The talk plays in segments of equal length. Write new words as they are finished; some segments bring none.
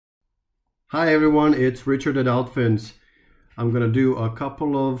Hi everyone, it's Richard at altFINS. I'm going to do a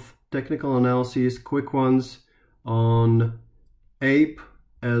couple of technical analyses, quick ones on APE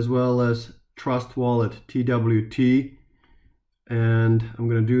as well as Trust Wallet, TWT. And I'm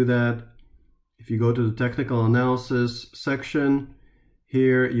going to do that. If you go to the technical analysis section,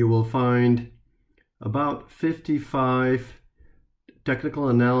 here you will find about 55 technical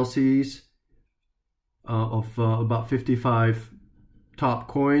analyses of about 55 top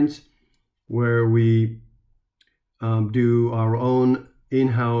coins, where we do our own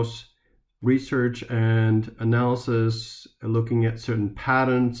in-house research and analysis, looking at certain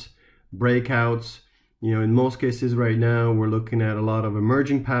patterns, breakouts. You know, in most cases right now, we're looking at a lot of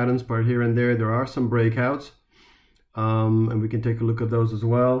emerging patterns, but here and there are some breakouts. And we can take a look at those as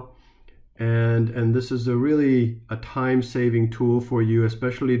well. And this is really a time-saving tool for you,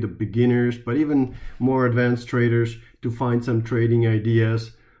 especially the beginners, but even more advanced traders, to find some trading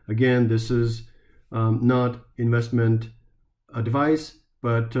ideas. Again, this is not investment advice,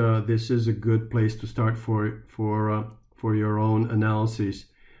 but this is a good place to start for your own analyses.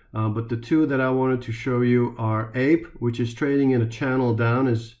 But the two that I wanted to show you are APE, which is trading in a channel down,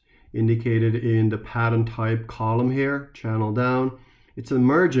 as indicated in the pattern type column here, channel down. It's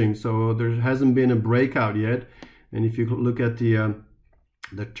emerging, so there hasn't been a breakout yet. And if you look at the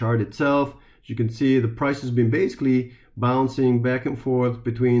chart itself, as you can see, the price has been basically bouncing back and forth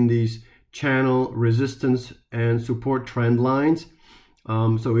between these channel resistance and support trend lines.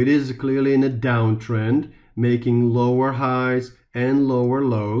 So it is clearly in a downtrend, making lower highs and lower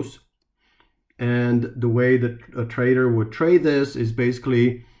lows. And the way that a trader would trade this is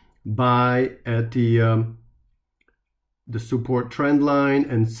basically buy at the support trend line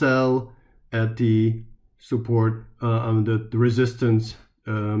and sell at the support the resistance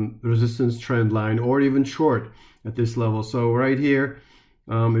trend line, or even short at this level. So right here,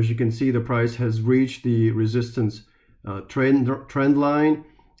 as you can see, the price has reached the resistance trend line.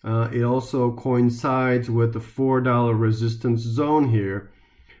 It also coincides with the $4 resistance zone here.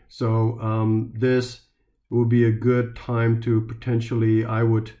 So this will be a good time to potentially, I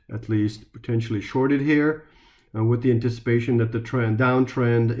would at least potentially short it here, with the anticipation that the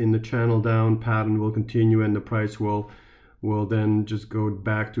downtrend in the channel down pattern will continue and the price will then just go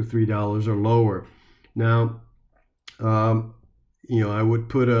back to $3 or lower. Now, you know, I would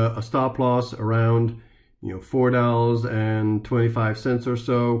put a stop loss around, you know, $4.25 or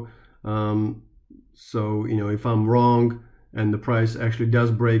so. So, you know, if I'm wrong and the price actually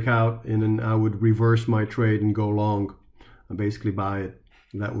does break out, and then I would reverse my trade and go long, and basically buy it.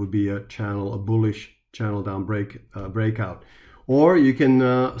 That would be a bullish channel down breakout. Or you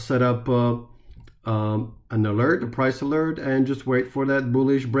can set up an alert, a price alert, and just wait for that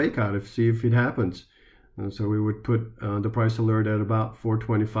bullish breakout, see if it happens. And so we would put the price alert at about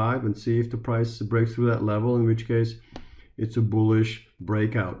 425 and see if the price breaks through that level, in which case it's a bullish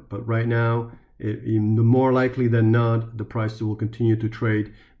breakout. But right now, the more likely than not, the price will continue to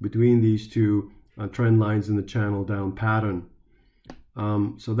trade between these two trend lines in the channel down pattern.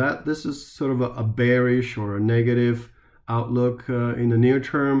 So this is sort of a bearish or a negative outlook in the near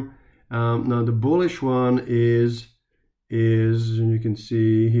term. Now the bullish one is, and you can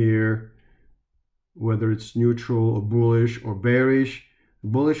see here, whether it's neutral or bullish or bearish. The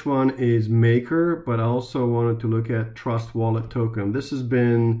bullish one is Maker, but I also wanted to look at Trust Wallet token. This has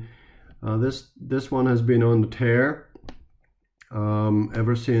been this one has been on the tear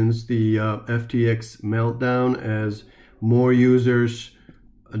ever since the FTX meltdown, as more users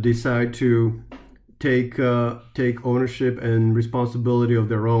decide to take ownership and responsibility of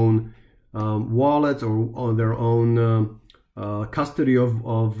their own wallets, or their own custody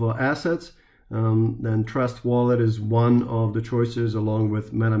of assets. Then Trust Wallet is one of the choices, along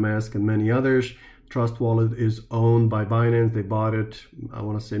with MetaMask and many others. Trust Wallet is owned by Binance. They bought it, I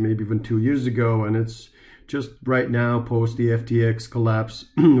want to say, maybe even 2 years ago, and it's just right now, post the FTX collapse,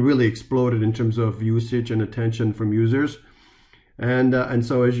 really exploded in terms of usage and attention from users. And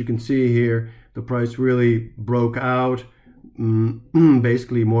so, as you can see here, the price really broke out,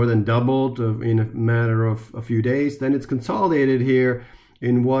 basically more than doubled in a matter of a few days. Then it's consolidated here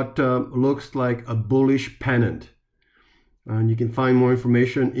in what looks like a bullish pennant. And you can find more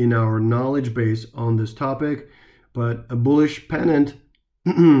information in our knowledge base on this topic. But a bullish pennant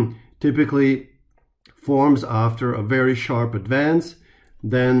typically forms after a very sharp advance.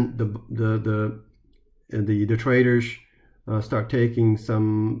 Then the traders start taking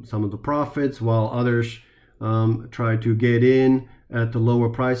some of the profits, while others try to get in at the lower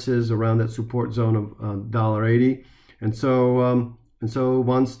prices around that support zone of $1.80. And so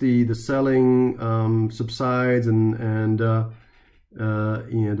once the selling subsides and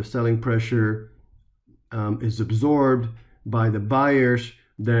the selling pressure is absorbed by the buyers,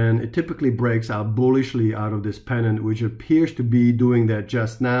 then it typically breaks out bullishly out of this pennant, which appears to be doing that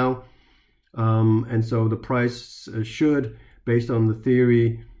just now. And so the price should, based on the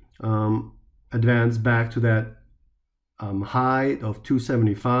theory, advance back to that high of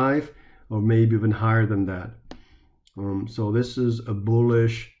 275, or maybe even higher than that. So this is a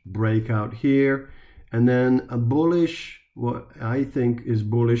bullish breakout here, and then a bullish, what I think is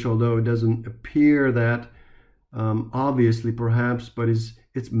bullish, although it doesn't appear that obviously perhaps, but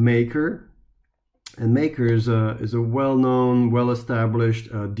it's Maker. And Maker is a well-known, well-established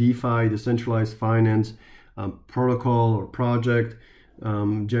DeFi, decentralized finance protocol or project,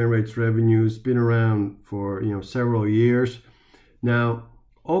 generates revenues, been around for several years. Now,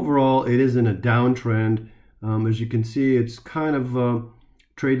 overall, it is in a downtrend. As you can see, it's kind of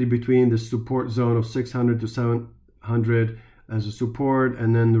traded between the support zone of 600 to 700 as a support,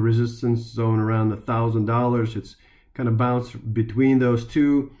 and then the resistance zone around $1,000. It's kind of bounced between those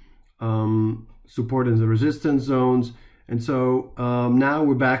two, support and the resistance zones. And so now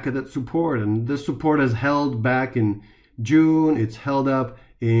we're back at that support, and this support has held back in June, it's held up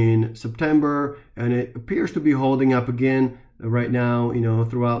in September, and it appears to be holding up again right now,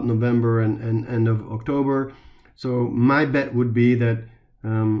 throughout November and end of October. So my bet would be that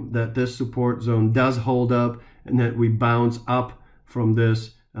that this support zone does hold up, and that we bounce up from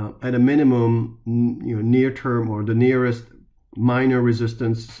this at a minimum, near term, or the nearest minor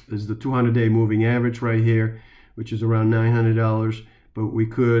resistance is the 200-day moving average right here, which is around $900. But we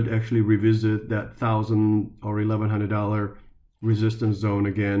could actually revisit that $1,000 or $1,100 resistance zone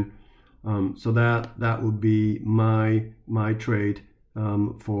again. So that would be my trade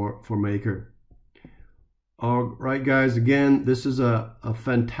for Maker. All right, guys, again, this is a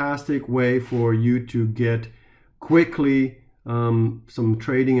fantastic way for you to get quickly some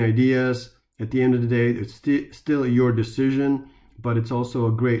trading ideas. At the end of the day, it's still your decision, but it's also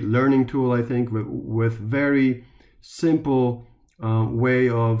a great learning tool, I think, with very simple way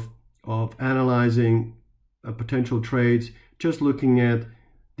of analyzing potential trades, just looking at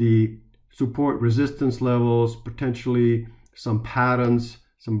the support resistance levels, potentially some patterns,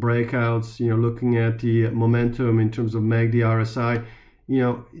 some breakouts, looking at the momentum in terms of MACD, RSI,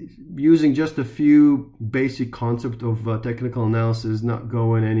 using just a few basic concepts of technical analysis, not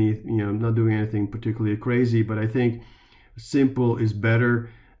going not doing anything particularly crazy, but I think simple is better,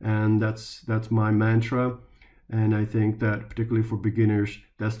 and that's my mantra. And I think that particularly for beginners,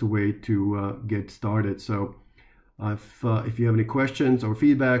 that's the way to get started. So if you have any questions or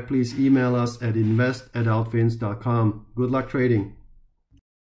feedback, please email us at invest@altfins.com. Good luck trading.